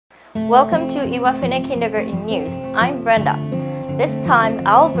Welcome to Iwafune Kindergarten News. I'm Brenda. This time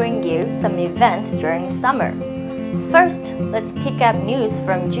I'll bring you some events during summer. First, let's pick up news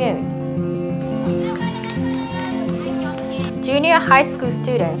from June. Junior high school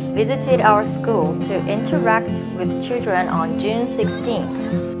students visited our school to interact with children on June 16th.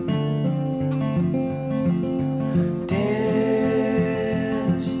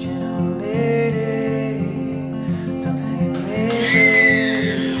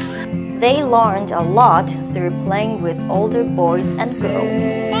 They learned a lot through playing with older boys and girls.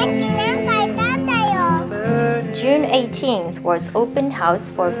 June 18th was open house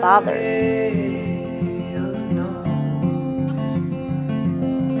for fathers.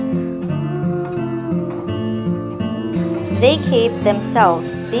 They keep themselves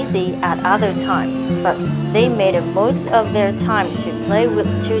busy at other times, but they made the most of their time to play with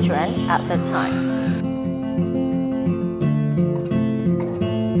children at the time.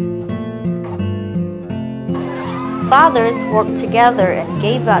 Fathers worked together and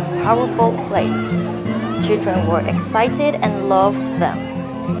gave out powerful plays. Children were excited and loved them.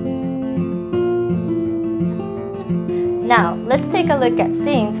 Now, let's take a look at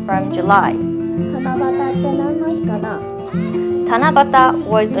scenes from July. Tanabata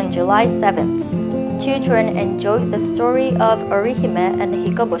was on July 7th. Children enjoyed the story of Orihime and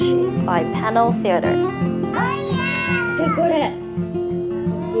Hikoboshi by panel theater.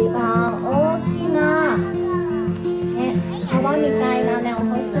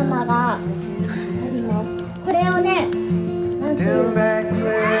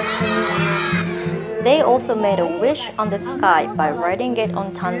 They also made a wish on the sky by writing it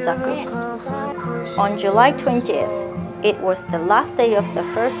on tanzaku. On July 20th, it was the last day of the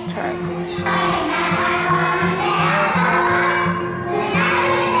first term.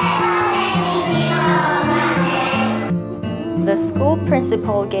 The school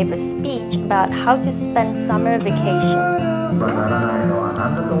principal gave a speech about how to spend summer vacation.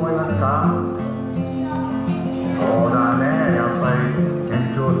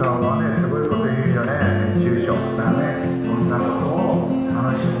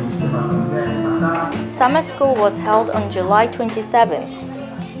 Summer school was held on July 27th.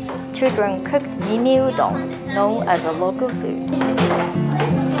 Children cooked mimi udon, known as a local food.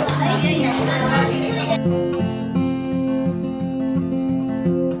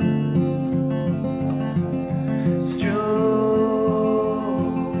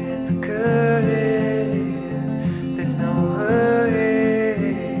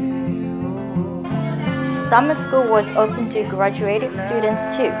 Summer school was open to graduated students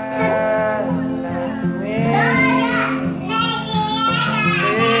too.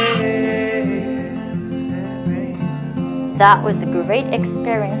 That was a great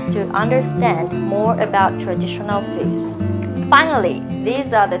experience to understand more about traditional foods. Finally,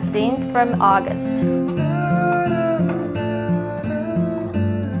 these are the scenes from August.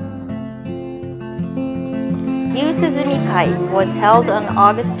 Yusuzumi Kai was held on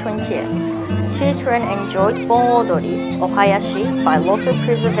August 20th. Children enjoyed Bon Odori, Ohayashi by Local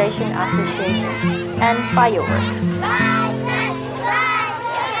Preservation Association, and fireworks.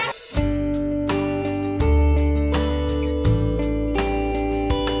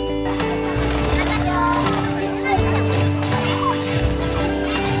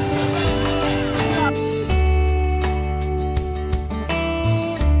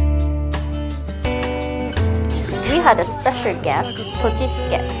 We had a special guest,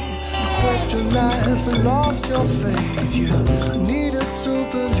 Tochisuke. Question life and lost your faith. You needed to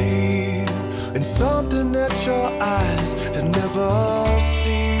believe in something that your eyes had never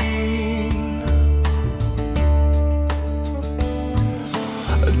seen.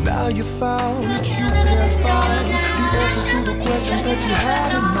 And now you found that you can't find the answers to the questions that you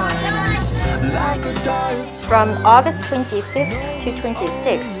had in mind. Like a diet. From August 25th to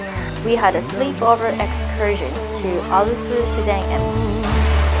 26th, we had a sleepover excursion to Arusu Shizen-en.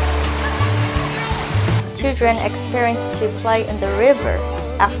 Children experienced to play in the river,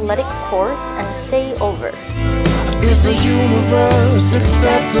 athletic course, and stay over. Is the universe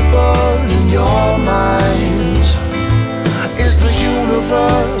acceptable in your mind? Is the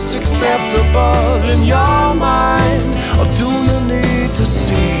universe acceptable in your mind? Or do you need to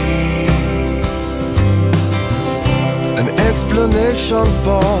see an explanation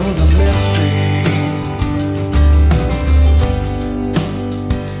for the mystery?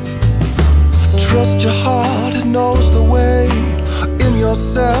 Trust your heart, it knows the way. In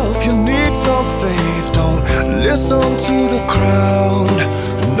yourself, you need some faith. Don't listen to the crowd.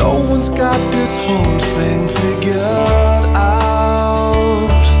 No one's got this whole thing figured out.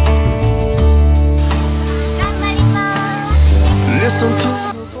 Listen to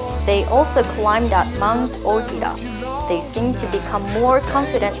the voice. They also climbed at Mount Ohira. They seemed to become more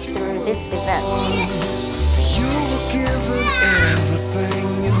confident through this event. You were given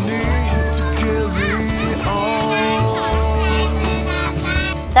everything you need to carry on.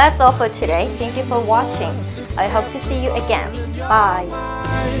 That's all for today. Thank you for watching. I hope to see you again. Bye.